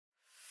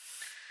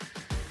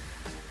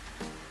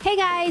Hey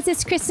guys,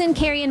 it's Kristen,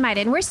 Carrie, and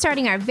Maiden. We're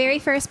starting our very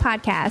first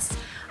podcast.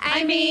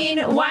 I mean,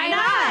 why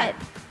not?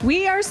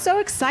 We are so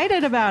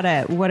excited about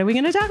it. What are we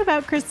going to talk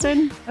about,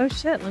 Kristen? Oh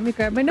shit, let me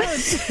grab my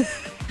notes.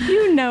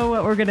 You know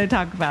what we're going to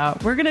talk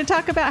about. We're going to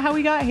talk about how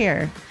we got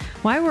here.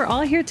 Why we're all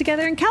here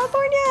together in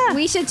California.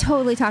 We should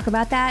totally talk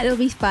about that. It'll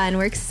be fun.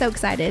 We're so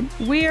excited.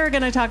 We are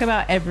going to talk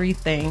about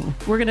everything.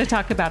 We're going to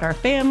talk about our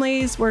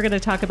families. We're going to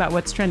talk about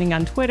what's trending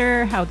on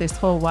Twitter, how this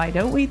whole why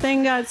don't we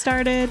thing got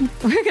started.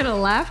 We're going to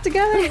laugh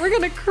together. We're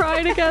going to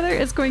cry together.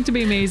 It's going to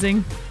be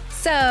amazing.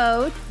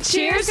 So,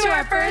 cheers to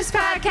our first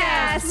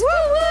podcast. Woo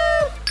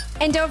woo!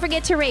 And don't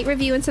forget to rate,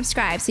 review, and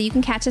subscribe so you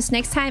can catch us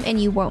next time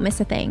and you won't miss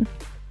a thing.